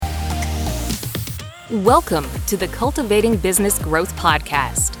Welcome to the Cultivating Business Growth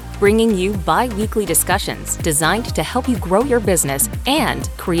Podcast, bringing you bi-weekly discussions designed to help you grow your business and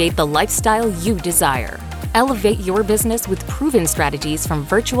create the lifestyle you desire. Elevate your business with proven strategies from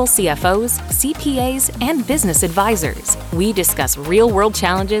virtual CFOs, CPAs, and business advisors. We discuss real-world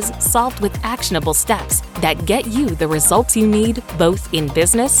challenges solved with actionable steps that get you the results you need both in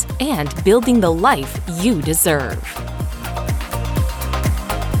business and building the life you deserve.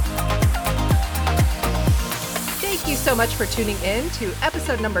 Thank you so much for tuning in to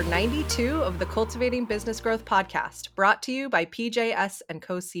episode number 92 of the Cultivating Business Growth Podcast, brought to you by PJS &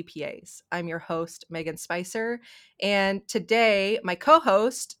 Co. CPAs. I'm your host, Megan Spicer, and today my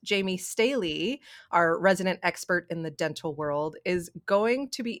co-host, Jamie Staley, our resident expert in the dental world, is going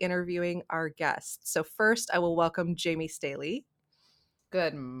to be interviewing our guests. So first, I will welcome Jamie Staley.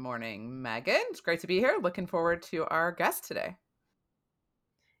 Good morning, Megan. It's great to be here. Looking forward to our guest today.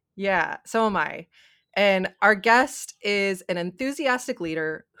 Yeah, so am I. And our guest is an enthusiastic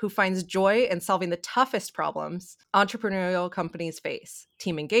leader who finds joy in solving the toughest problems entrepreneurial companies face: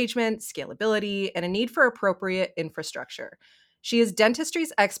 team engagement, scalability, and a need for appropriate infrastructure. She is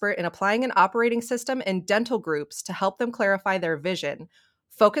dentistry's expert in applying an operating system in dental groups to help them clarify their vision,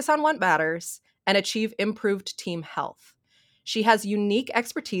 focus on what matters, and achieve improved team health. She has unique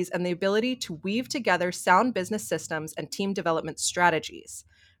expertise and the ability to weave together sound business systems and team development strategies.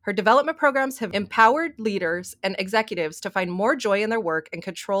 Her development programs have empowered leaders and executives to find more joy in their work and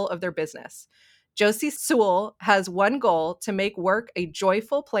control of their business. Josie Sewell has one goal: to make work a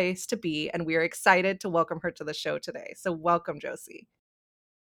joyful place to be, and we are excited to welcome her to the show today. So welcome, Josie.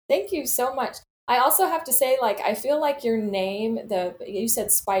 Thank you so much. I also have to say, I feel like your name, you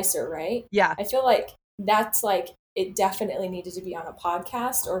said Spicer, right? Yeah. I feel like that's it definitely needed to be on a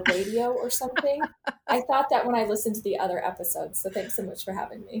podcast or radio or something. I thought that when I listened to the other episodes. So thanks so much for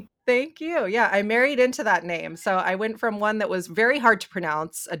having me. Thank you. Yeah, I married into that name. So I went from one that was very hard to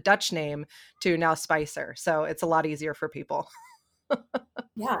pronounce, a Dutch name, to now Spicer. So it's a lot easier for people.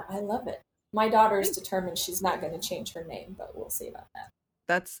 Yeah, I love it. My daughter's determined she's not going to change her name, but we'll see about that.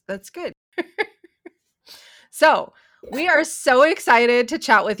 That's good. So we are so excited to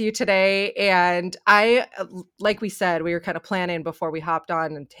chat with you today. And like we said, we were kind of planning before we hopped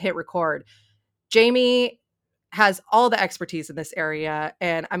on and hit record. Jamie has all the expertise in this area,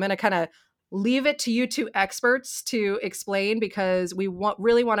 and I'm going to kind of leave it to you two experts to explain, because we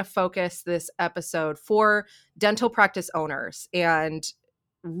really want to focus this episode for dental practice owners and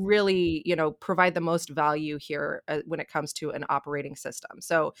really, provide the most value here when it comes to an operating system.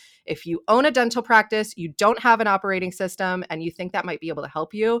 So if you own a dental practice, you don't have an operating system, and you think that might be able to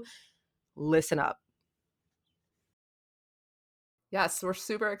help you, listen up. Yes, we're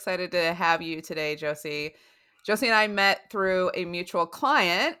super excited to have you today, Josie. Josie and I met through a mutual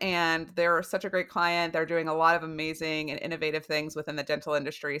client, and they're such a great client. They're doing a lot of amazing and innovative things within the dental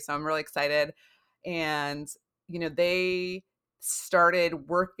industry. So I'm really excited. And, they started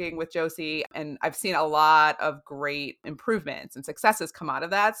working with Josie, and I've seen a lot of great improvements and successes come out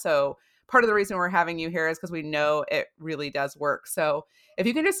of that. So part of the reason we're having you here is because we know it really does work. So if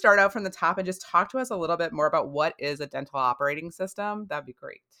you can just start out from the top and just talk to us a little bit more about what is a dental operating system, that'd be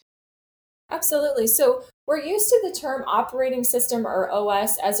great. Absolutely. So we're used to the term operating system or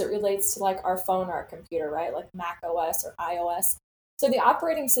OS as it relates to our phone or our computer, right? Like Mac OS or iOS. So the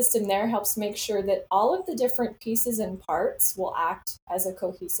operating system there helps make sure that all of the different pieces and parts will act as a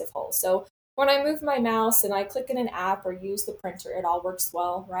cohesive whole. So when I move my mouse and I click in an app or use the printer, it all works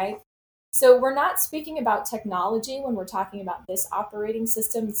well, right? So we're not speaking about technology when we're talking about this operating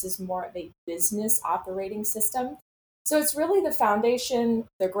system. This is more of a business operating system. So it's really the foundation,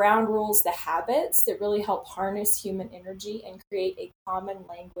 the ground rules, the habits that really help harness human energy and create a common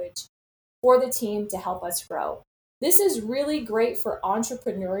language for the team to help us grow. This is really great for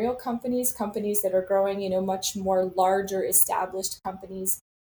entrepreneurial companies that are growing, much more larger established companies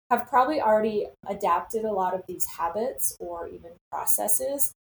have probably already adapted a lot of these habits or even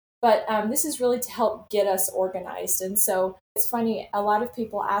processes. But this is really to help get us organized. And so it's funny, a lot of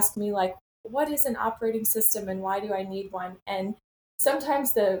people ask me what is an operating system and why do I need one? And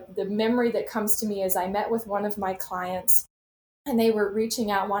sometimes the memory that comes to me is I met with one of my clients and they were reaching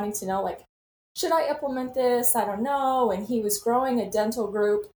out wanting to know, should I implement this? I don't know. And he was growing a dental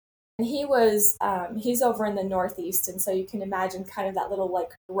group, and he's over in the Northeast. And so you can imagine kind of that little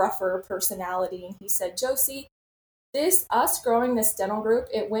rougher personality. And he said, Josie, us growing this dental group,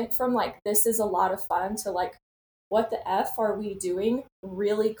 it went from this is a lot of fun to what the F are we doing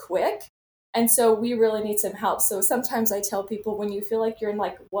really quick? And so we really need some help. So sometimes I tell people, when you feel like you're in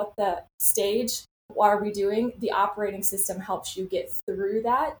what the stage are we doing, the operating system helps you get through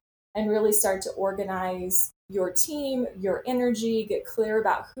that and really start to organize your team, your energy, get clear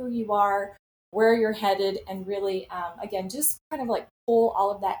about who you are, where you're headed, and really, again, just kind of like pull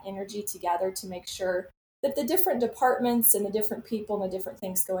all of that energy together to make sure that the different departments and the different people and the different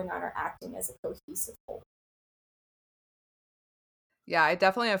things going on are acting as a cohesive whole. Yeah, I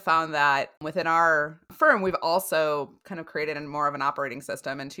definitely have found that within our firm, we've also kind of created more of an operating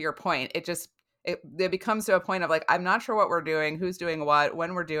system. And to your point, it becomes to a point of like, I'm not sure what we're doing, who's doing what,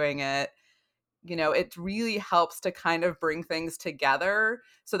 when we're doing it. It really helps to kind of bring things together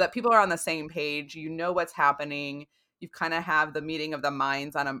so that people are on the same page. You know what's happening. You kind of have the meeting of the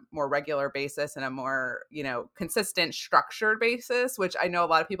minds on a more regular basis and a more, consistent, structured basis, which I know a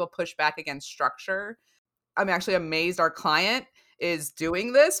lot of people push back against structure. I'm actually amazed our client is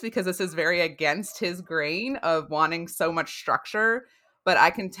doing this because this is very against his grain of wanting so much structure. But I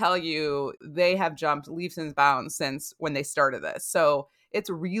can tell you they have jumped leaps and bounds since when they started this. So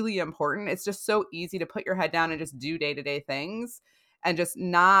it's really important. It's just so easy to put your head down and just do day-to-day things and just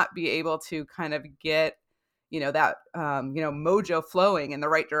not be able to kind of get, that, mojo flowing in the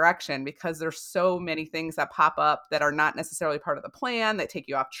right direction because there's so many things that pop up that are not necessarily part of the plan that take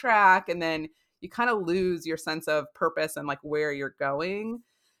you off track. And then you kind of lose your sense of purpose and like where you're going.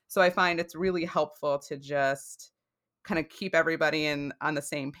 So I find it's really helpful to just kind of keep everybody on the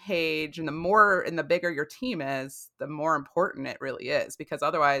same page. And the bigger your team is, the more important it really is, because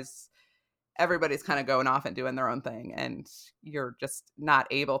otherwise everybody's kind of going off and doing their own thing and you're just not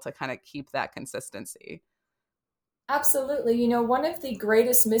able to kind of keep that consistency. Absolutely. One of the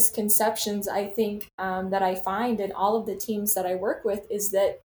greatest misconceptions I think that I find in all of the teams that I work with is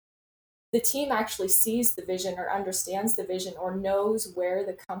that the team actually sees the vision or understands the vision or knows where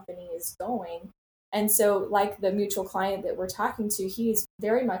the company is going. And so, like the mutual client that we're talking to, he is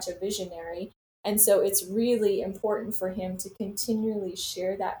very much a visionary. And so it's really important for him to continually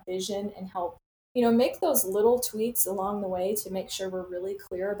share that vision and help, make those little tweaks along the way to make sure we're really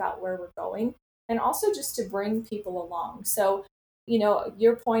clear about where we're going and also just to bring people along. So,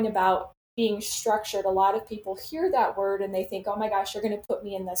 your point about being structured, a lot of people hear that word and they think, oh my gosh, you're going to put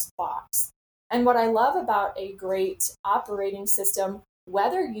me in this box. And what I love about a great operating system,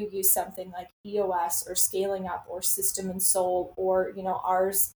 whether you use something like EOS or Scaling Up or System and Soul, or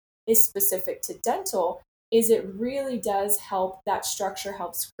ours is specific to dental, is it really does help. That structure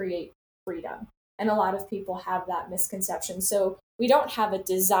helps create freedom. And a lot of people have that misconception. So we don't have a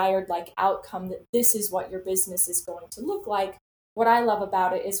desired like outcome that this is what your business is going to look like. What I love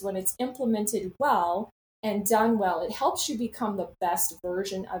about it is when it's implemented well and done well, it helps you become the best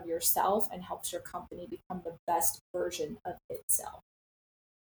version of yourself and helps your company become the best version of itself.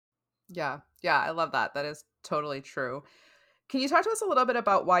 Yeah. Yeah. I love that. That is totally true. Can you talk to us a little bit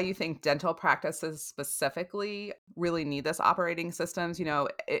about why you think dental practices specifically really need this operating systems?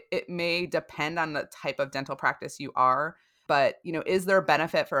 It may depend on the type of dental practice you are, but, is there a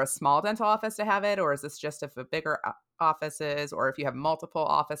benefit for a small dental office to have it? Or is this just if a bigger office is, or if you have multiple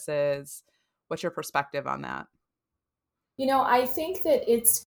offices? What's your perspective on that? I think that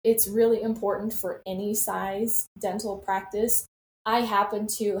it's really important for any size dental practice. I happen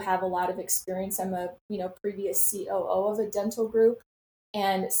to have a lot of experience. I'm a previous COO of a dental group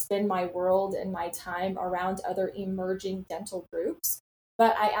and spend my world and my time around other emerging dental groups.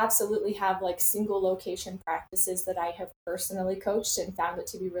 But I absolutely have like single location practices that I have personally coached and found it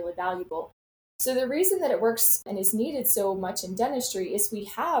to be really valuable. So the reason that it works and is needed so much in dentistry is we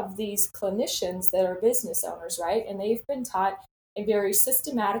have these clinicians that are business owners, right? And they've been taught a very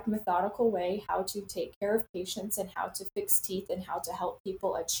systematic, methodical way how to take care of patients and how to fix teeth and how to help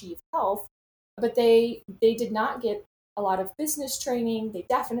people achieve health. But they did not get a lot of business training. They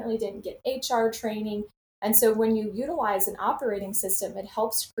definitely didn't get HR training. And so when you utilize an operating system, it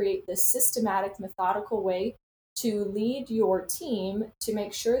helps create this systematic, methodical way to lead your team to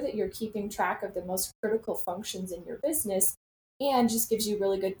make sure that you're keeping track of the most critical functions in your business, and just gives you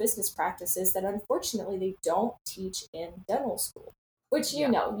really good business practices that unfortunately they don't teach in dental school, which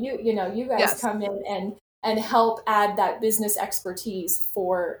you guys Yes. come in and help add that business expertise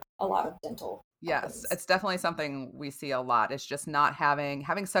for a lot of dental Yes, companies. it's definitely something we see a lot. It's just not having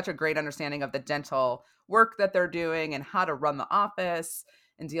such a great understanding of the dental work that they're doing and how to run the office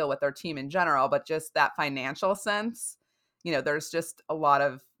and deal with their team in general, but just that financial sense. There's just a lot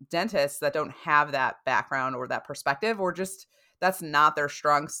of dentists that don't have that background or that perspective, or just that's not their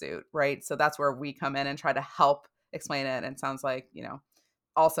strong suit, right? So that's where we come in and try to help explain it. And it sounds like,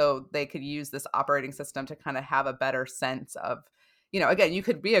 also they could use this operating system to kind of have a better sense of, again, you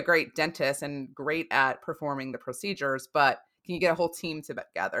could be a great dentist and great at performing the procedures, but can you get a whole team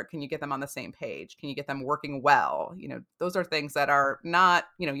together? Can you get them on the same page? Can you get them working well? Those are things that are not,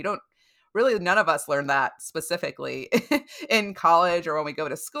 you don't really none of us learn that specifically in college or when we go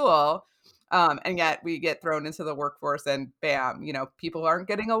to school. And yet we get thrown into the workforce and bam, people aren't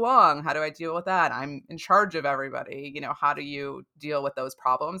getting along. How do I deal with that? I'm in charge of everybody. How do you deal with those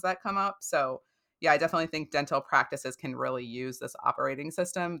problems that come up? So yeah, I definitely think dental practices can really use this operating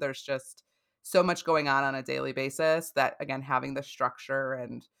system. There's just so much going on a daily basis that, again, having the structure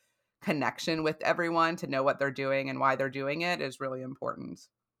and connection with everyone to know what they're doing and why they're doing it is really important.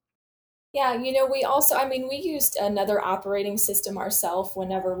 Yeah, we also, we used another operating system ourselves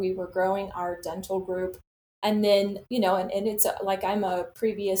whenever we were growing our dental group. And then, and it's like I'm a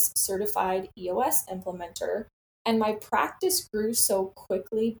previous certified EOS implementer. And my practice grew so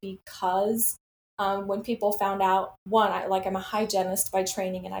quickly because when people found out, one, I'm a hygienist by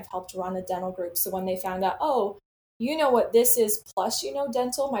training and I've helped run a dental group. So when they found out, oh, you know what this is, plus,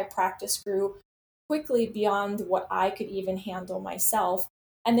 dental, my practice grew quickly beyond what I could even handle myself.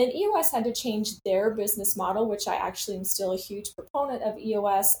 And then EOS had to change their business model, which I actually am still a huge proponent of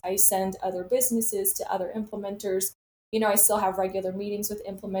EOS. I send other businesses to other implementers. I still have regular meetings with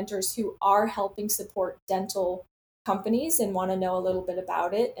implementers who are helping support dental companies and want to know a little bit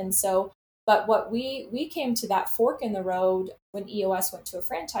about it. And so, but what we came to that fork in the road when EOS went to a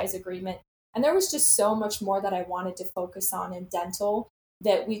franchise agreement, and there was just so much more that I wanted to focus on in dental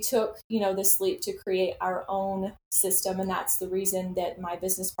that we took, this leap to create our own system. And that's the reason that my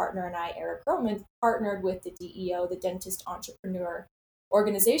business partner and I, Eric Roman, partnered with the DEO, the Dentist Entrepreneur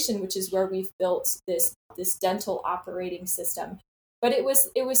Organization, which is where we've built this dental operating system. But it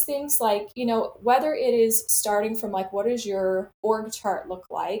was things like, whether it is starting from like, what does your org chart look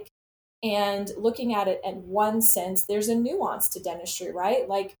like? And looking at it in one sense, there's a nuance to dentistry, right?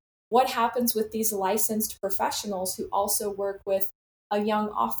 Like what happens with these licensed professionals who also work with a young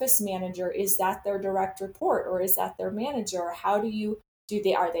office manager? Is that their direct report or is that their manager? Or how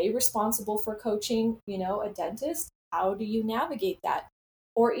are they responsible for coaching, a dentist? How do you navigate that?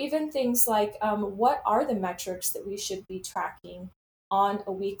 Or even things like what are the metrics that we should be tracking on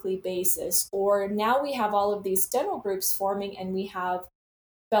a weekly basis? Or now we have all of these dental groups forming and we have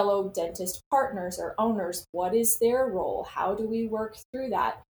fellow dentist partners or owners. What is their role? How do we work through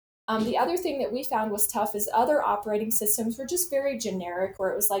that? The other thing that we found was tough is other operating systems were just very generic, where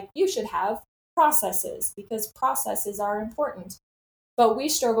it was like, you should have processes because processes are important. But we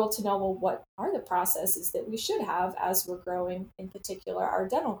struggled to know, well, what are the processes that we should have as we're growing, in particular, our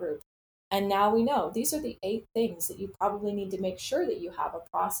dental group? And now we know these are the 8 things that you probably need to make sure that you have a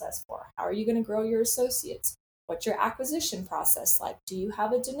process for. How are you going to grow your associates? What's your acquisition process like? Do you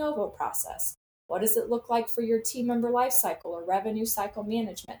have a de novo process? What does it look like for your team member life cycle or revenue cycle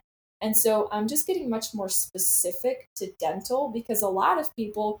management? And so I'm just getting much more specific to dental because a lot of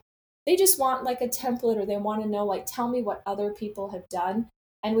people, they just want like a template or they want to know, like, tell me what other people have done.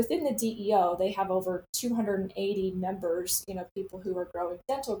 And within the DEO, they have over 280 members, people who are growing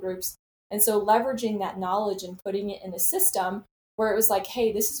dental groups. And so leveraging that knowledge and putting it in a system where it was like,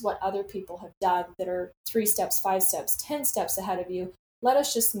 hey, this is what other people have done that are 3 steps, 5 steps, 10 steps ahead of you. Let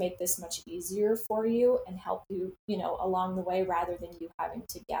us just make this much easier for you and help you, along the way rather than you having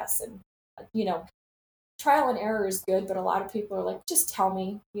to guess. And, trial and error is good, but a lot of people are like, just tell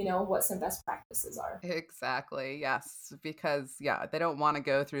me, what some best practices are. Exactly. Yes. Because they don't want to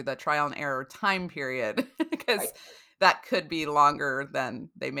go through the trial and error time period because that could be longer than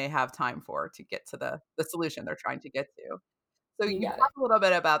they may have time for to get to the solution they're trying to get to. So you talked a little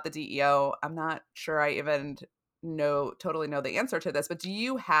bit about the DEO. I'm not sure I even totally know the answer to this, but do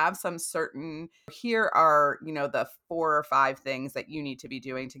you have some certain, here are, the 4 or 5 things that you need to be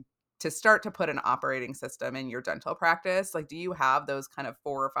doing to start to put an operating system in your dental practice? Like, do you have those kind of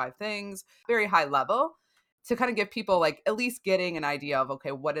 4 or 5 things, very high level, to kind of give people like at least getting an idea of,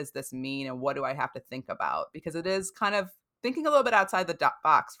 okay, what does this mean and what do I have to think about? Because it is kind of thinking a little bit outside the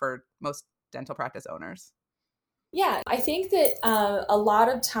box for most dental practice owners. Yeah, I think that a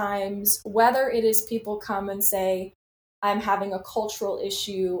lot of times, whether it is people come and say, I'm having a cultural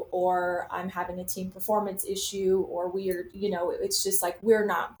issue or I'm having a team performance issue, or it's just like we're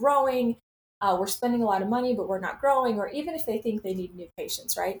not growing, we're spending a lot of money, but we're not growing, or even if they think they need new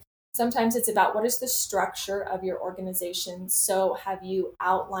patients, right? Sometimes it's about what is the structure of your organization. So have you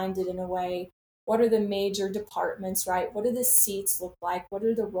outlined it in a way? What are the major departments, right? What do the seats look like? What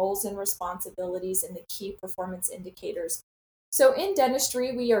are the roles and responsibilities and the key performance indicators? So in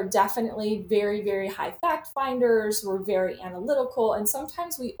dentistry, we are definitely very, very high fact finders. We're very analytical, and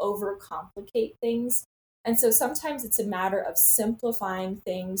sometimes we overcomplicate things. And so sometimes it's a matter of simplifying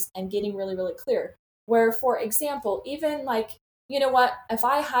things and getting really, really clear. Where, for example, even like, if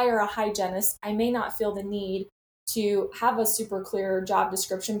I hire a hygienist, I may not feel the need to have a super clear job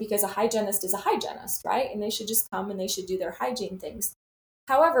description because a hygienist is a hygienist, right? And they should just come and they should do their hygiene things.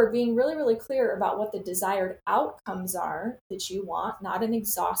 However, being really, really clear about what the desired outcomes are that you want, not an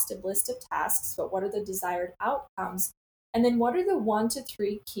exhaustive list of tasks, but what are the desired outcomes? And then what are the 1 to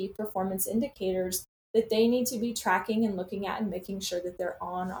 3 key performance indicators that they need to be tracking and looking at and making sure that they're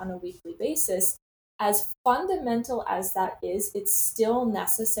on a weekly basis? As fundamental as that is, it's still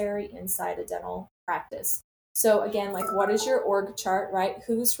necessary inside a dental practice. So again, like, what is your org chart, right?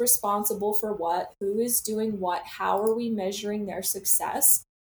 Who's responsible for what? Who is doing what? How are we measuring their success?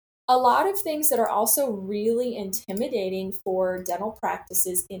 A lot of things that are also really intimidating for dental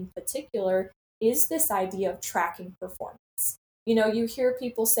practices in particular is this idea of tracking performance. You know, you hear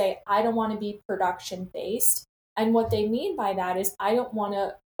people say, I don't want to be production based. And what they mean by that is, I don't want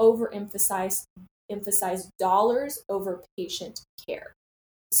to emphasize dollars over patient care.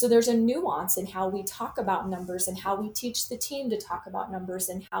 So there's a nuance in how we talk about numbers and how we teach the team to talk about numbers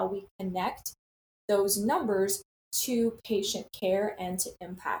and how we connect those numbers to patient care and to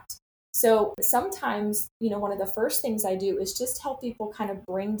impact. So sometimes, you know, one of the first things I do is just help people kind of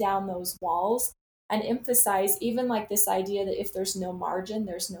bring down those walls and emphasize even like this idea that if there's no margin,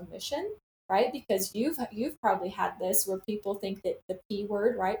 there's no mission, right? Because you've probably had this where people think that the P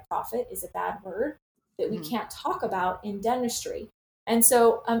word, right, profit, is a bad word that we can't talk about in dentistry. And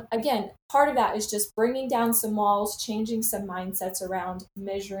so, again, part of that is just bringing down some walls, changing some mindsets around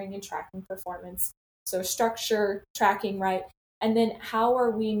measuring and tracking performance. So structure, tracking, right? And then how are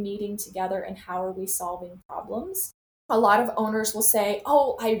we meeting together and how are we solving problems? A lot of owners will say,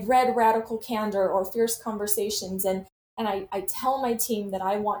 oh, I read Radical Candor or Fierce Conversations, and I tell my team that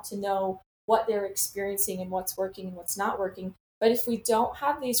I want to know what they're experiencing and what's working and what's not working. But if we don't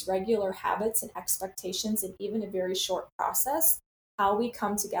have these regular habits and expectations and even a very short process, how we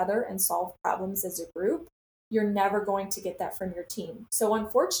come together and solve problems as a group, you're never going to get that from your team. So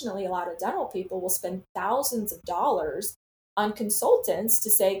unfortunately, a lot of dental people will spend thousands of dollars on consultants to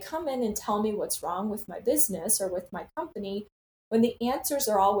say, come in and tell me what's wrong with my business or with my company, when the answers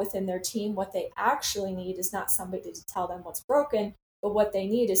are all within their team. What they actually need is not somebody to tell them what's broken, but what they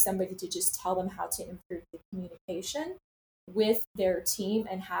need is somebody to just tell them how to improve the communication with their team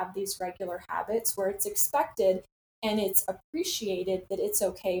and have these regular habits where it's expected and it's appreciated that it's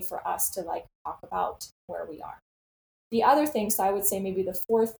okay for us to like talk about where we are. The other thing, so I would say maybe the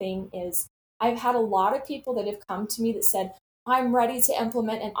fourth thing is, I've had a lot of people that have come to me that said, I'm ready to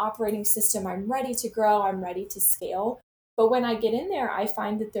implement an operating system. I'm ready to grow. I'm ready to scale. But when I get in there, I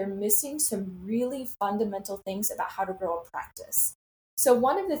find that they're missing some really fundamental things about how to grow a practice. So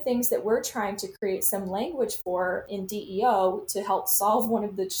one of the things that we're trying to create some language for in DEO to help solve one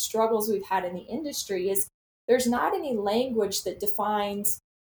of the struggles we've had in the industry is, there's not any language that defines,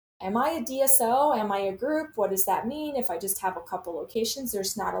 am I a DSO? Am I a group? What does that mean? If I just have a couple locations,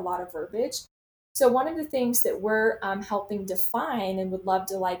 there's not a lot of verbiage. So one of the things that we're helping define and would love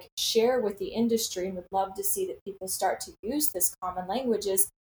to like share with the industry and would love to see that people start to use this common language is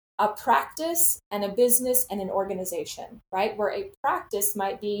a practice and a business and an organization, right? Where a practice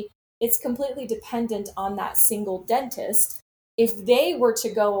might be, it's completely dependent on that single dentist. If they were to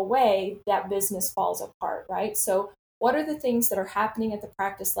go away, that business falls apart, right? So what are the things that are happening at the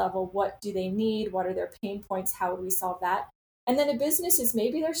practice level? What do they need? What are their pain points? How would we solve that? And then a business is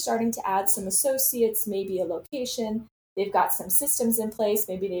maybe they're starting to add some associates, maybe a location. They've got some systems in place.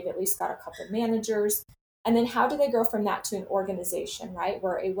 Maybe they've at least got a couple of managers. And then how do they grow from that to an organization, right?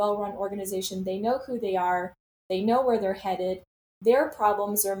 Where a well-run organization, they know who they are. They know where they're headed. Their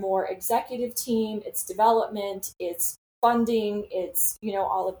problems are more executive team, it's development, it's funding, it's,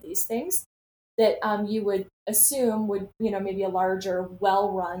 all of these things that you would assume would, maybe a larger,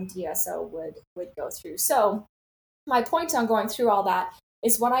 well-run DSO would go through. So my point on going through all that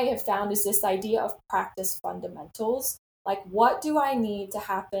is what I have found is this idea of practice fundamentals. Like, what do I need to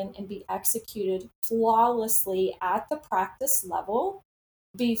happen and be executed flawlessly at the practice level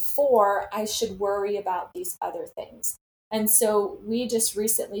before I should worry about these other things? And so we just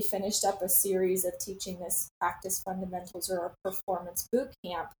recently finished up a series of teaching this practice fundamentals or a performance boot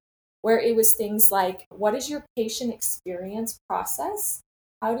camp, where it was things like, what is your patient experience process?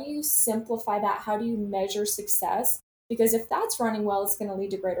 How do you simplify that? How do you measure success? Because if that's running well, it's going to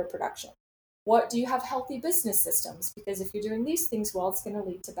lead to greater production. What do you have healthy business systems? Because if you're doing these things well, it's going to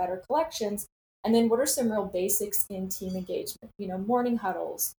lead to better collections. And then what are some real basics in team engagement? Morning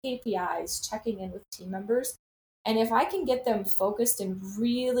huddles, KPIs, checking in with team members. And if I can get them focused and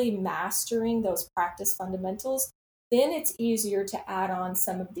really mastering those practice fundamentals, then it's easier to add on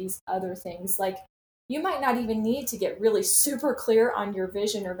some of these other things. Like, you might not even need to get really super clear on your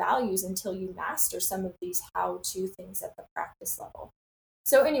vision or values until you master some of these how-to things at the practice level.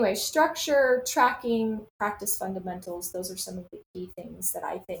 So anyway, structure, tracking, practice fundamentals, those are some of the key things that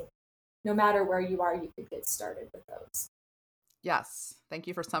I think no matter where you are, you could get started with those. Yes. Thank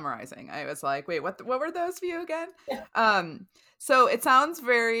you for summarizing. I was like, wait, what were those for you again? Yeah. So it sounds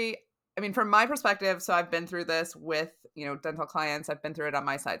very, I mean, from my perspective, so I've been through this with, dental clients. I've been through it on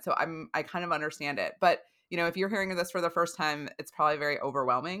my side. So I kind of understand it. But, if you're hearing this for the first time, it's probably very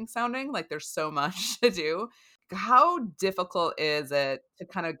overwhelming sounding, like there's so much to do. How difficult is it to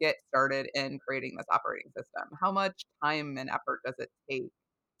kind of get started in creating this operating system? How much time and effort does it take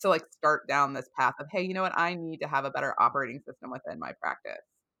to like start down this path of, hey, you know what? I need to have a better operating system within my practice.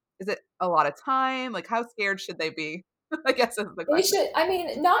 Is it a lot of time? Like how scared should they be? I guess is the They question. should, I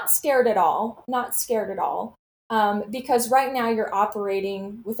mean, not scared at all, not scared at all. Because right now you're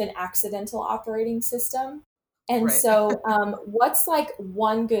operating with an accidental operating system. And Right. so, what's like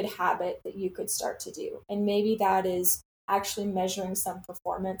one good habit that you could start to do? And maybe that is actually measuring some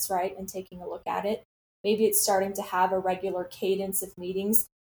performance, right? And taking a look at it. Maybe it's starting to have a regular cadence of meetings,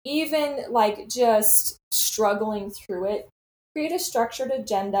 even like just struggling through it. Create a structured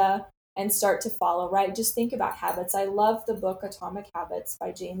agenda and start to follow, right? Just think about habits. I love the book Atomic Habits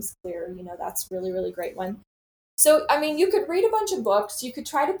by James Clear. That's really, really great one. So, I mean, you could read a bunch of books, you could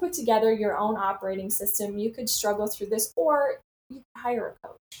try to put together your own operating system, you could struggle through this, or you could hire a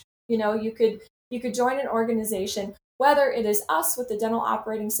coach. You could join an organization, whether it is us with the dental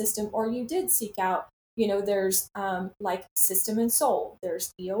operating system, or you did seek out, there's like System and Soul,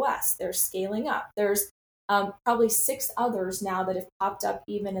 there's EOS, there's Scaling Up, there's probably 6 others now that have popped up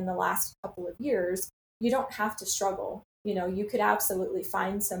even in the last couple of years. You don't have to struggle. You could absolutely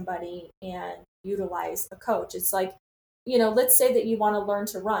find somebody and utilize a coach. It's like, let's say that you want to learn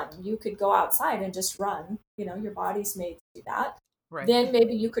to run. You could go outside and just run. Your body's made to do that. Right. Then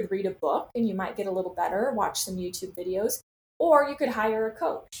maybe you could read a book and you might get a little better, watch some YouTube videos, or you could hire a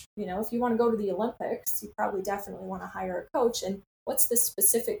coach. If you want to go to the Olympics, you probably definitely want to hire a coach. And what's the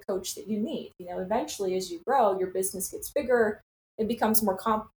specific coach that you need? Eventually, as you grow, your business gets bigger, it becomes more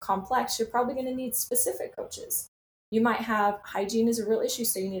complex. You're probably going to need specific coaches. You might have hygiene is a real issue,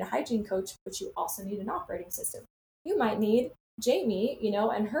 so you need a hygiene coach, but you also need an operating system. You might need Jamie,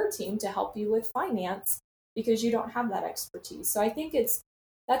 and her team to help you with finance because you don't have that expertise. So I think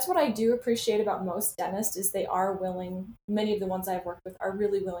that's what I do appreciate about most dentists is they are willing, many of the ones I've worked with are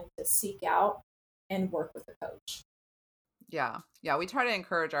really willing to seek out and work with a coach. Yeah. Yeah. We try to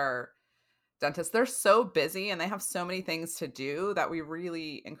encourage our dentists. They're so busy and they have so many things to do that we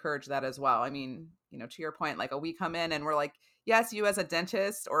really encourage that as well. I mean, to your point, like we come in and we're like, yes, you as a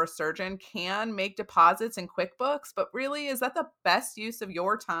dentist or a surgeon can make deposits in QuickBooks, but really, is that the best use of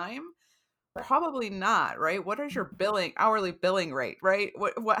your time? Probably not, right? What is your hourly billing rate, right?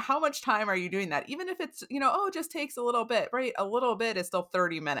 How much time are you doing that? Even if it's, it just takes a little bit, right? A little bit is still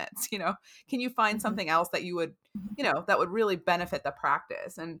 30 minutes, can you find something else that you would, that would really benefit the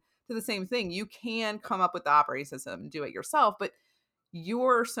practice? And to the same thing, you can come up with the operating system and do it yourself, but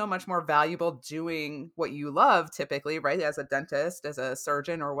you're so much more valuable doing what you love typically, right? As a dentist, as a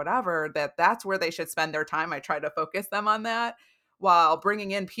surgeon or whatever, that's where they should spend their time. I try to focus them on that while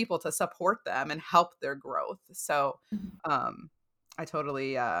bringing in people to support them and help their growth. So I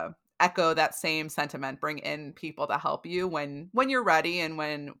totally echo that same sentiment. Bring in people to help you when you're ready and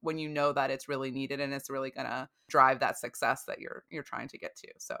when you know that it's really needed and it's really going to drive that success that you're trying to get to.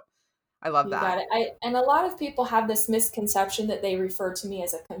 So I love You that. got it. And a lot of people have this misconception that they refer to me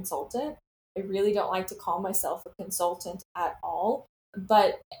as a consultant. I really don't like to call myself a consultant at all,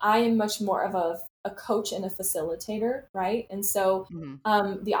 but I am much more of a coach and a facilitator, right? And so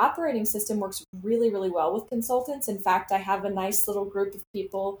the operating system works really, really well with consultants. In fact, I have a nice little group of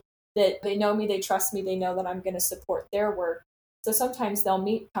people that they know me, they trust me, they know that I'm going to support their work. So sometimes they'll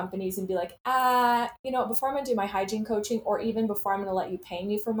meet companies and be like, before I'm going to do my hygiene coaching, or even before I'm going to let you pay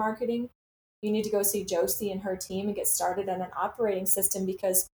me for marketing, you need to go see Josie and her team and get started on an operating system,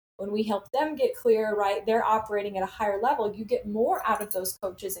 because when we help them get clear, right, they're operating at a higher level. You get more out of those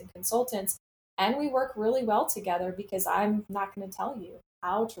coaches and consultants. And we work really well together because I'm not going to tell you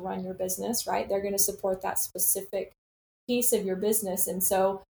how to run your business, right? They're going to support that specific piece of your business. And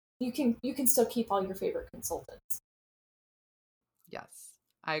so you can still keep all your favorite consultants. Yes,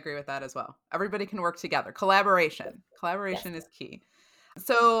 I agree with that as well. Everybody can work together. Collaboration Yes. is key.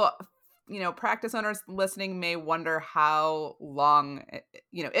 So practice owners listening may wonder how long,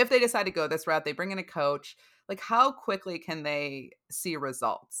 if they decide to go this route, they bring in a coach, like how quickly can they see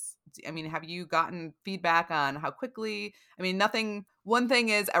results? I mean, have you gotten feedback on how quickly? I mean, one thing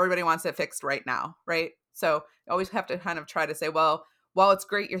is everybody wants it fixed right now, right? So you always have to kind of try to say, well, while it's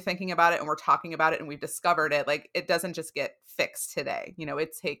great you're thinking about it and we're talking about it and we've discovered it, like it doesn't just get fixed today.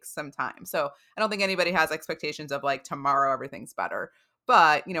 It takes some time. So I don't think anybody has expectations of like tomorrow everything's better.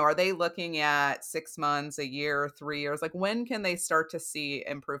 But, are they looking at 6 months, a year, 3 years? Like when can they start to see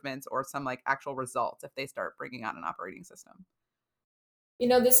improvements or some like actual results if they start bringing on an operating system?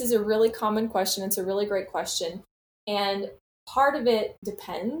 This is a really common question. It's a really great question. And part of it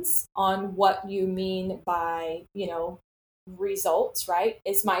depends on what you mean by, results, right?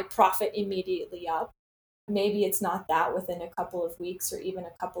 Is my profit immediately up? Maybe it's not that within a couple of weeks or even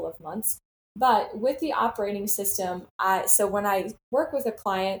a couple of months. But with the operating system, so when I work with a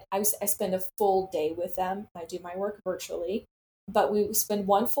client, I spend a full day with them. I do my work virtually, but we spend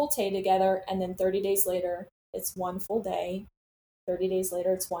one full day together, and then 30 days later, it's one full day. 30 days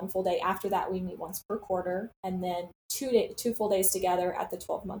later, it's one full day. After that, we meet once per quarter, and then two full days together at the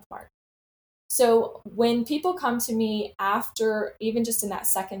 12-month mark. So when people come to me after, even just in that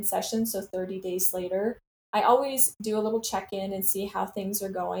second session, so 30 days later, I always do a little check-in and see how things are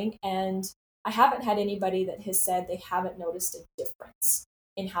going. And I haven't had anybody that has said they haven't noticed a difference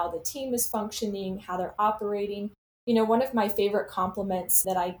in how the team is functioning, how they're operating. One of my favorite compliments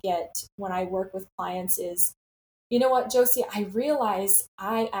that I get when I work with clients is, you know what, Josie, I realize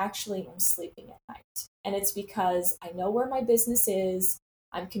I actually am sleeping at night. And it's because I know where my business is.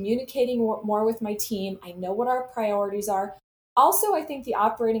 I'm communicating more with my team. I know what our priorities are. Also, I think the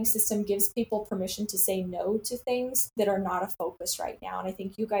operating system gives people permission to say no to things that are not a focus right now. And I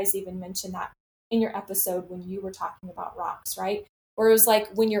think you guys even mentioned that in your episode when you were talking about rocks, right? Where it was like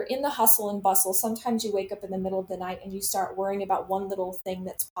when you're in the hustle and bustle, sometimes you wake up in the middle of the night and you start worrying about one little thing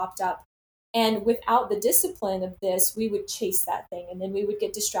that's popped up. And without the discipline of this, we would chase that thing and then we would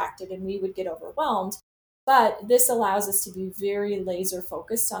get distracted and we would get overwhelmed. But this allows us to be very laser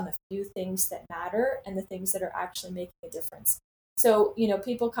focused on the few things that matter and the things that are actually making a difference. So,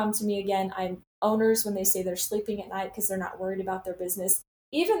 people come to me again. I'm owners when they say they're sleeping at night because they're not worried about their business,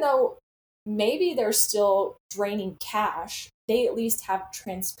 even though maybe they're still draining cash, they at least have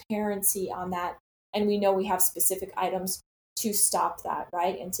transparency on that. And we know we have specific items to stop that,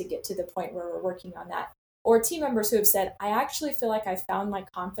 right? And to get to the point where we're working on that. Or team members who have said, I actually feel like I found my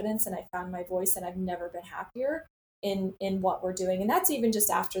confidence and I found my voice and I've never been happier in what we're doing. And that's even just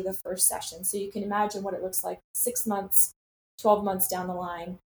after the first session. So you can imagine what it looks like 6 months, 12 months down the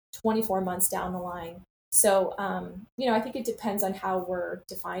line, 24 months down the line. So, I think it depends on how we're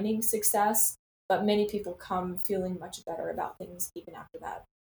defining success, but many people come feeling much better about things even after that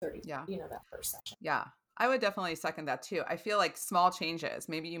 30, that first session. Yeah, I would definitely second that too. I feel like small changes,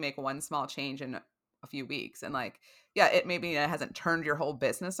 maybe you make one small change in a few weeks and it hasn't turned your whole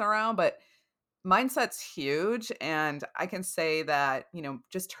business around, but mindset's huge. And I can say that,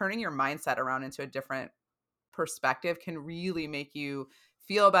 just turning your mindset around into a different perspective can really make you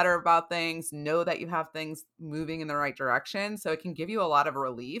feel better about things, know that you have things moving in the right direction. So it can give you a lot of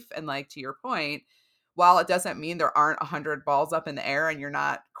relief. And like, to your point, while it doesn't mean there aren't 100 balls up in the air and you're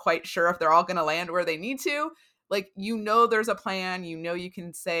not quite sure if they're all going to land where they need to, like, there's a plan, you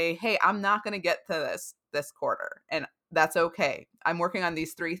can say, hey, I'm not going to get to this quarter. And that's okay. I'm working on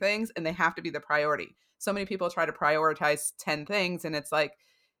these 3 things and they have to be the priority. So many people try to prioritize 10 things. And it's like,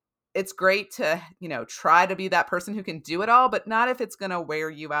 it's great to, try to be that person who can do it all, but not if it's going to wear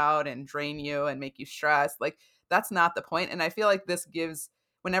you out and drain you and make you stressed. Like, that's not the point. And I feel like this gives,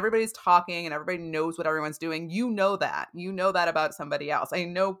 when everybody's talking and everybody knows what everyone's doing, you know that about somebody else. I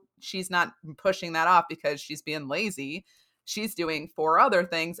know she's not pushing that off because she's being lazy. She's doing 4 other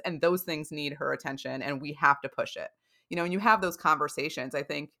things and those things need her attention and we have to push it. And you have those conversations. I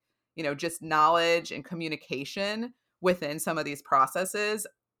think, just knowledge and communication within some of these processes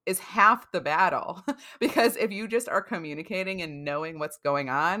is half the battle. Because if you just are communicating and knowing what's going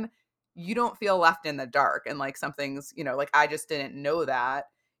on, you don't feel left in the dark and like something's, like I just didn't know that.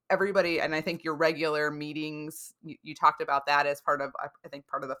 Everybody, and I think your regular meetings, you talked about that as part of, I think,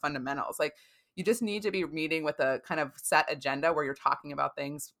 part of the fundamentals. Like, you just need to be meeting with a kind of set agenda where you're talking about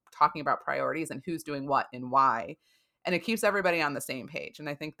things, talking about priorities and who's doing what and why. And it keeps everybody on the same page. And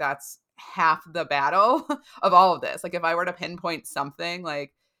I think that's half the battle of all of this. Like, if I were to pinpoint something,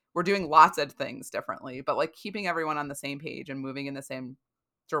 like, we're doing lots of things differently, but like keeping everyone on the same page and moving in the same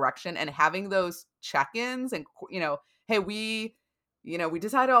direction and having those check-ins and, hey, we we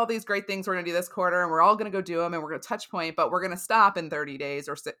decided all these great things we're going to do this quarter, and we're all going to go do them, and we're going to touch point, but we're going to stop in 30 days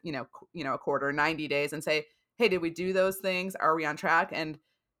or, a quarter, 90 days and say, hey, did we do those things? Are we on track? And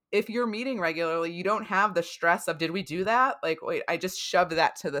if you're meeting regularly, you don't have the stress of, did we do that? Like, wait, I just shoved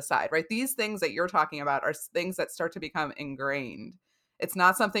that to the side, right? These things that you're talking about are things that start to become ingrained. It's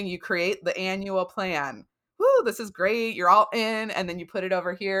not something you create the annual plan. Woo, this is great. You're all in. And then you put it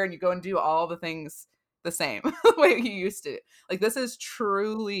over here and you go and do all the things the same way you used to. Like, this is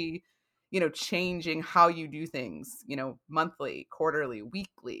truly, changing how you do things, monthly, quarterly,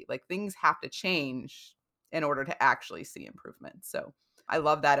 weekly. Like, things have to change in order to actually see improvement. So I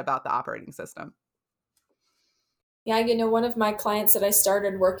love that about the operating system. Yeah, one of my clients that I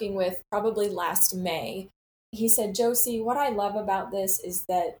started working with probably last May, he said, Josie, what I love about this is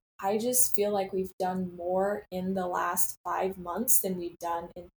that I just feel like we've done more in the last 5 months than we've done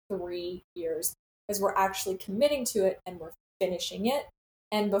in 3 years, because we're actually committing to it and we're finishing it.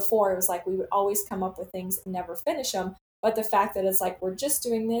 And before, it was like we would always come up with things and never finish them. But the fact that it's like we're just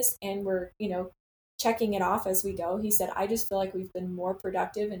doing this and we're, checking it off as we go. He said, I just feel like we've been more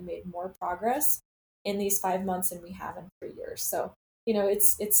productive and made more progress in these 5 months than we have in 3 years. So,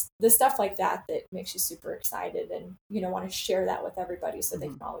 it's the stuff like that that makes you super excited and, want to share that with everybody so they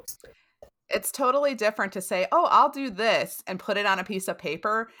can all experience it. It's totally different to say, oh, I'll do this and put it on a piece of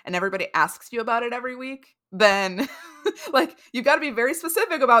paper and everybody asks you about it every week. Then like, you've got to be very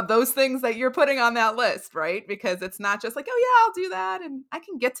specific about those things that you're putting on that list, right? Because it's not just like, oh yeah, I'll do that and I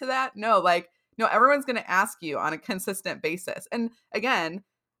can get to that. No, everyone's going to ask you on a consistent basis. And again,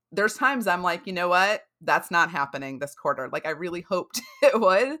 there's times I'm like, you know what? That's not happening this quarter. Like, I really hoped it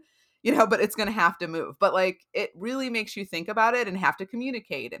would, but it's going to have to move. But like, it really makes you think about it and have to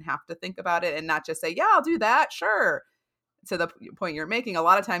communicate and have to think about it and not just say, yeah, I'll do that. Sure. To the point you're making, a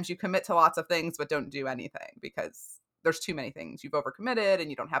lot of times you commit to lots of things, but don't do anything because there's too many things. You've overcommitted and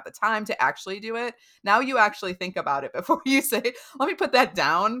you don't have the time to actually do it. Now you actually think about it before you say, let me put that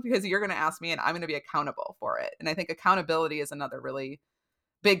down, because you're going to ask me and I'm going to be accountable for it. And I think accountability is another really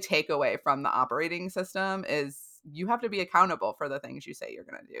big takeaway from the operating system, is you have to be accountable for the things you say you're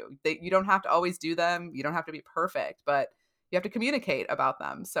going to do. You don't have to always do them. You don't have to be perfect, but you have to communicate about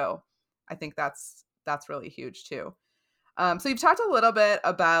them. So I think that's really huge too. So you've talked a little bit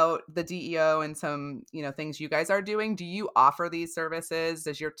about the DEO and some, things you guys are doing. Do you offer these services?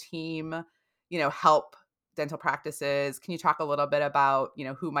 Does your team, help dental practices? Can you talk a little bit about,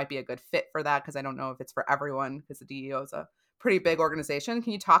 who might be a good fit for that? Because I don't know if it's for everyone, because the DEO is a pretty big organization.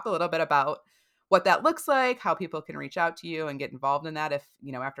 Can you talk a little bit about what that looks like, how people can reach out to you and get involved in that? If,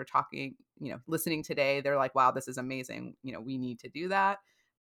 after talking, listening today, they're like, wow, this is amazing. We need to do that.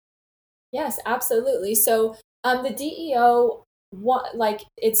 Yes, absolutely. So the DEO,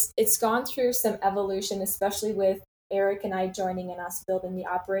 it's gone through some evolution, especially with Eric and I joining and us building the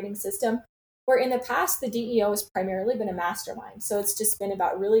operating system, where in the past, the DEO has primarily been a mastermind. So it's just been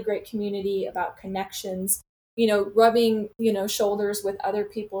about really great community, about connections, rubbing, shoulders with other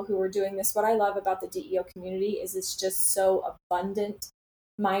people who are doing this. What I love about the DEO community is it's just so abundant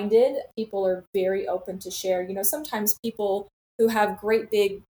minded. People are very open to share. Sometimes people who have great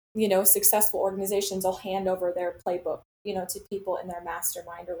big, successful organizations will hand over their playbook, to people in their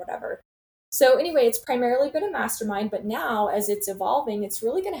mastermind or whatever. So anyway, it's primarily been a mastermind, but now as it's evolving, it's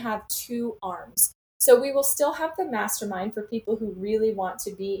really going to have 2 arms. So we will still have the mastermind for people who really want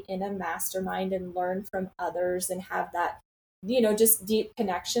to be in a mastermind and learn from others and have that, just deep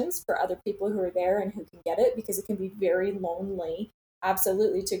connections for other people who are there and who can get it, because it can be very lonely,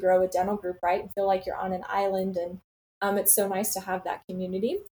 absolutely, to grow a dental group, right? And feel like you're on an island, and it's so nice to have that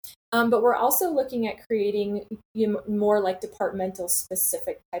community. But we're also looking at creating more like departmental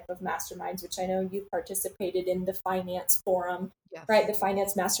specific type of masterminds, which I know you participated in the finance forum, yes, right? The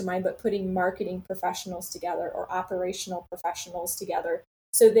finance mastermind, but putting marketing professionals together or operational professionals together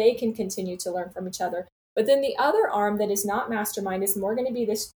so they can continue to learn from each other. But then the other arm that is not mastermind is more going to be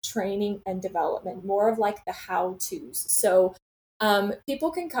this training and development, more of like the how-tos. So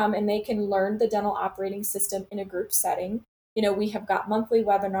people can come and they can learn the dental operating system in a group setting. We have got monthly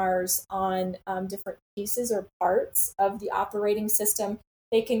webinars on different pieces or parts of the operating system.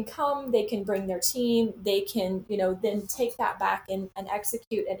 They can come, they can bring their team, they can, then take that back and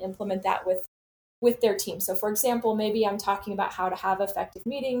execute and implement that with their team. So for example, maybe I'm talking about how to have effective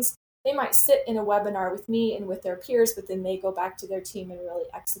meetings. They might sit in a webinar with me and with their peers, but then they go back to their team and really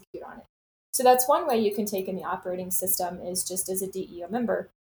execute on it. So that's one way you can take in the operating system, is just as a DEO member.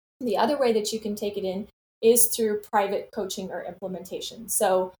 The other way that you can take it in is through private coaching or implementation.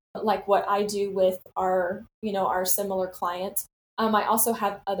 So like what I do with our similar clients, I also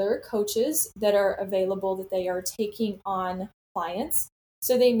have other coaches that are available that they are taking on clients.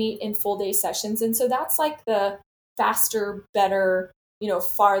 So they meet in full day sessions. And so that's like the faster, better,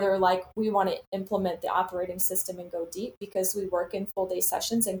 farther, like we want to implement the operating system and go deep because we work in full day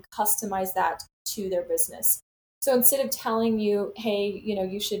sessions and customize that to their business. So instead of telling you, hey,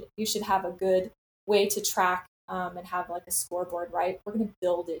 you should have a good way to track and have like a scoreboard, right? We're going to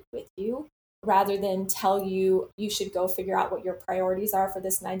build it with you rather than tell you you should go figure out what your priorities are for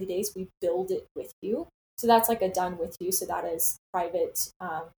this 90 days. We build it with you. So that's like a done with you. So that is private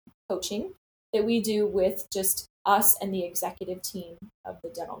coaching that we do with just us and the executive team of the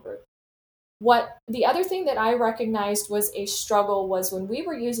dental group. What the other thing that I recognized was a struggle was when we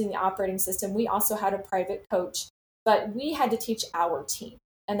were using the operating system, we also had a private coach, but we had to teach our team.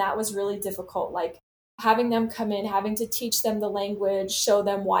 And that was really difficult. Like having them come in, having to teach them the language, show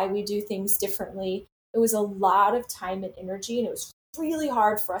them why we do things differently. It was a lot of time and energy, and it was really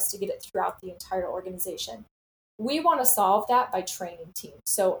hard for us to get it throughout the entire organization. We want to solve that by training teams.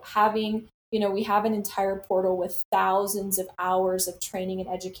 So having, we have an entire portal with thousands of hours of training and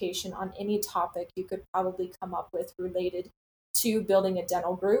education on any topic you could probably come up with related to building a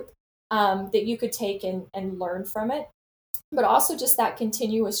dental group that you could take and learn from it. But also just that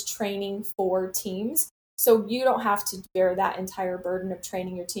continuous training for teams. So you don't have to bear that entire burden of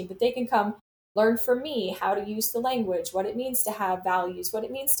training your team, but they can come learn from me how to use the language, what it means to have values, what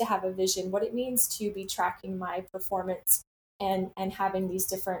it means to have a vision, what it means to be tracking my performance and having these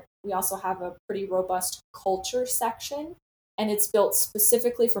different, we also have a pretty robust culture section, and it's built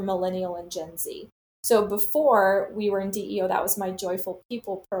specifically for Millennial and Gen Z. So before we were in DEO, that was my Joyful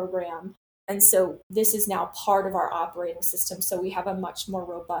People program. And so this is now part of our operating system. So we have a much more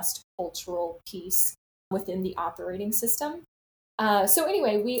robust cultural piece within the operating system. So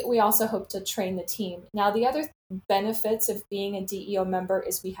anyway, we also hope to train the team. Now, the other benefits of being a DEO member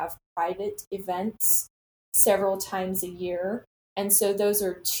is we have private events several times a year. And so those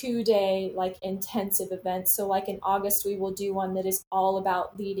are 2-day, like intensive events. So like in August, we will do one that is all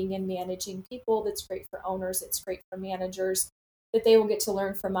about leading and managing people. That's great for owners. It's great for managers, that they will get to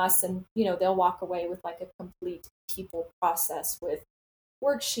learn from us. And, they'll walk away with like a complete people process with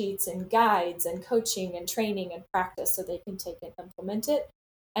worksheets and guides and coaching and training and practice so they can take and implement it.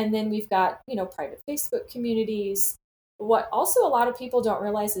 And then we've got, private Facebook communities. What also a lot of people don't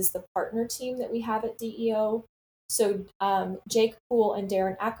realize is the partner team that we have at DEO. So Jake Poole and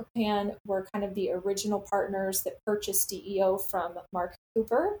Darren Akapan were kind of the original partners that purchased DEO from Mark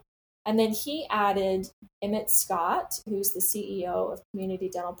Cooper. And then he added Emmett Scott, who's the CEO of Community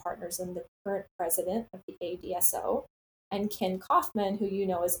Dental Partners and the current president of the ADSO, and Ken Kaufman, who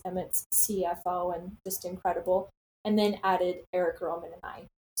is Emmett's CFO and just incredible, and then added Eric Roman and I.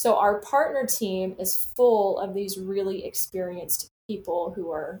 So our partner team is full of these really experienced people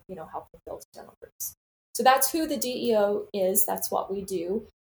who are, helping build dental groups. So that's who the DEO is. That's what we do.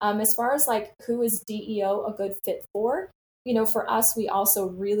 As far as like who is DEO a good fit for, for us, we also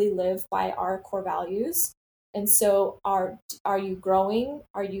really live by our core values. And so are you growing?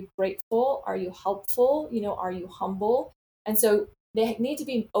 Are you grateful? Are you helpful? Are you humble? And so they need to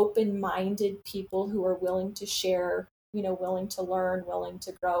be open-minded people who are willing to share, willing to learn, willing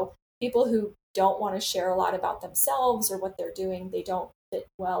to grow. People who don't want to share a lot about themselves or what they're doing, they don't fit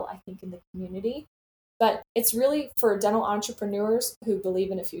well, I think, in the community. But it's really for dental entrepreneurs who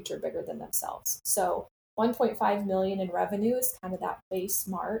believe in a future bigger than themselves. So 1.5 million in revenue is kind of that base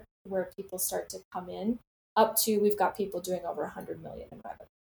mark where people start to come in, up to we've got people doing over 100 million in revenue.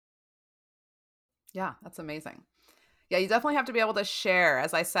 Yeah, that's amazing. Yeah, you definitely have to be able to share.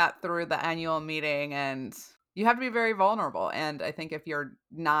 As I sat through the annual meeting, and you have to be very vulnerable. And I think if you're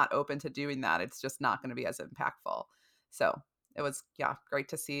not open to doing that, it's just not going to be as impactful. So it was, great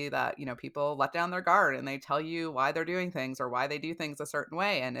to see that, people let down their guard and they tell you why they're doing things or why they do things a certain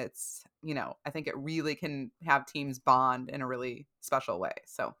way. And it's, I think it really can have teams bond in a really special way.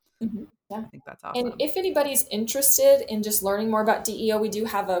 So Yeah. I think that's awesome. And if anybody's interested in just learning more about DEO, we do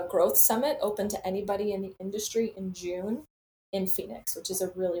have a growth summit open to anybody in the industry in June in Phoenix, which is a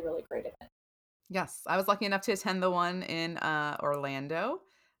really, really great event. Yes. I was lucky enough to attend the one in Orlando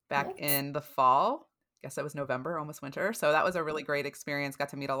back in the fall. I guess it was November, almost winter. So that was a really great experience. Got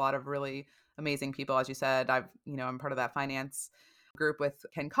to meet a lot of really amazing people. As you said, I'm part of that finance group with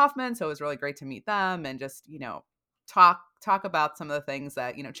Ken Kaufman. So it was really great to meet them and just, talk about some of the things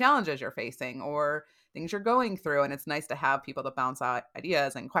that, challenges you're facing or things you're going through. And it's nice to have people to bounce out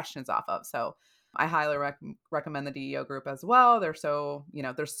ideas and questions off of. So I highly recommend the DEO group as well. There's so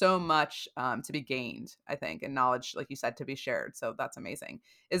much to be gained, I think, and knowledge, like you said, to be shared. So that's amazing.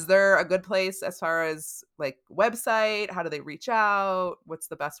 Is there a good place as far as like website? How do they reach out? What's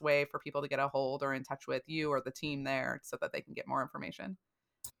the best way for people to get a hold or in touch with you or the team there so that they can get more information?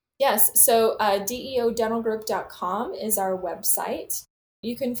 Yes. So deodentalgroup.com is our website.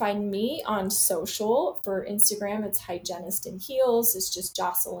 You can find me on social. For Instagram, it's Hygienist in Heels. It's just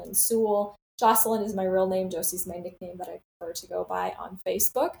Jocelyn Sewell. Jocelyn is my real name. Josie's my nickname that I prefer to go by on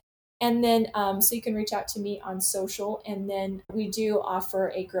Facebook. And then, so you can reach out to me on social. And then we do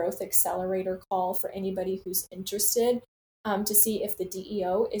offer a growth accelerator call for anybody who's interested to see if the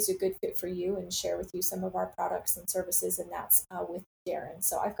DEO is a good fit for you and share with you some of our products and services. And that's with Darren.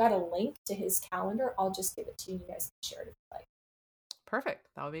 So I've got a link to his calendar. I'll just give it to you. You guys can share it if you like. Perfect.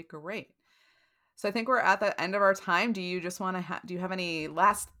 That would be great. So I think we're at the end of our time. Do you just want to do you have any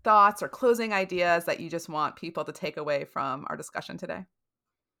last thoughts or closing ideas that you just want people to take away from our discussion today?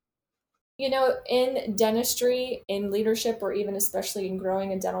 In dentistry, in leadership, or even especially in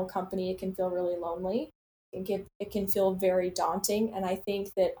growing a dental company, it can feel really lonely. It can feel very daunting. And I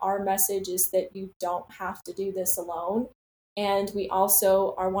think that our message is that you don't have to do this alone. And we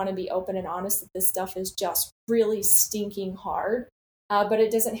also want to be open and honest that this stuff is just really stinking hard. But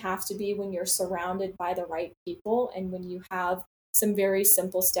it doesn't have to be when you're surrounded by the right people and when you have some very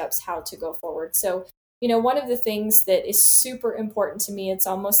simple steps how to go forward. So, one of the things that is super important to me, it's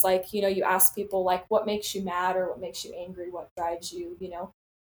almost like, you ask people like, what makes you mad or what makes you angry? What drives you,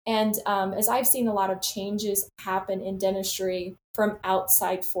 And as I've seen a lot of changes happen in dentistry from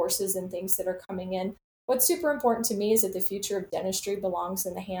outside forces and things that are coming in, what's super important to me is that the future of dentistry belongs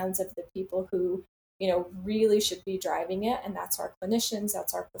in the hands of the people who really should be driving it. And that's our clinicians,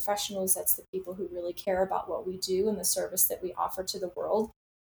 that's our professionals, that's the people who really care about what we do and the service that we offer to the world.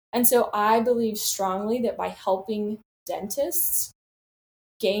 And so I believe strongly that by helping dentists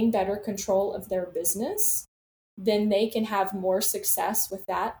gain better control of their business, then they can have more success with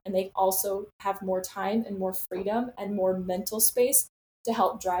that. And they also have more time and more freedom and more mental space to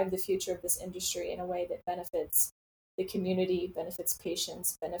help drive the future of this industry in a way that benefits the community, benefits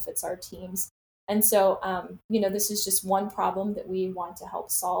patients, benefits our teams. And so, this is just one problem that we want to help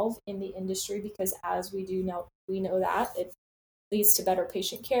solve in the industry, because as we know that it leads to better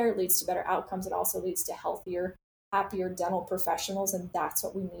patient care, it leads to better outcomes. It also leads to healthier, happier dental professionals. And that's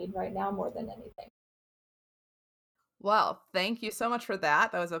what we need right now more than anything. Well, thank you so much for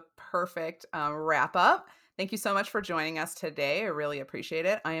that. That was a perfect wrap up. Thank you so much for joining us today. I really appreciate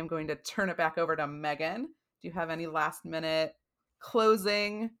it. I am going to turn it back over to Megan. Do you have any last minute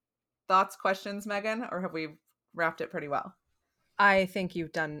closing thoughts, questions, Megan, or have we wrapped it pretty well? I think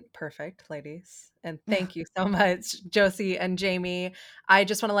you've done perfect, ladies. And thank you so much, Josie and Jamie. I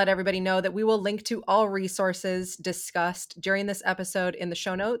just want to let everybody know that we will link to all resources discussed during this episode in the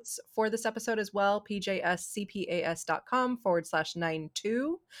show notes for this episode as well,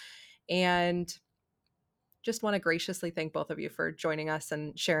 pjscpas.com/92. And just want to graciously thank both of you for joining us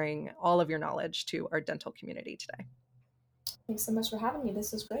and sharing all of your knowledge to our dental community today. Thanks so much for having me.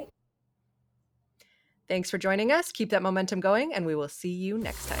 This was great. Thanks for joining us. Keep that momentum going, and we will see you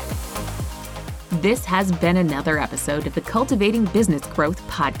next time. This has been another episode of the Cultivating Business Growth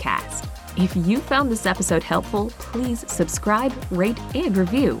podcast. If you found this episode helpful, please subscribe, rate, and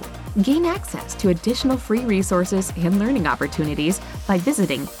review. Gain access to additional free resources and learning opportunities by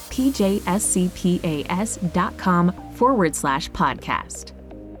visiting pjscpas.com/podcast.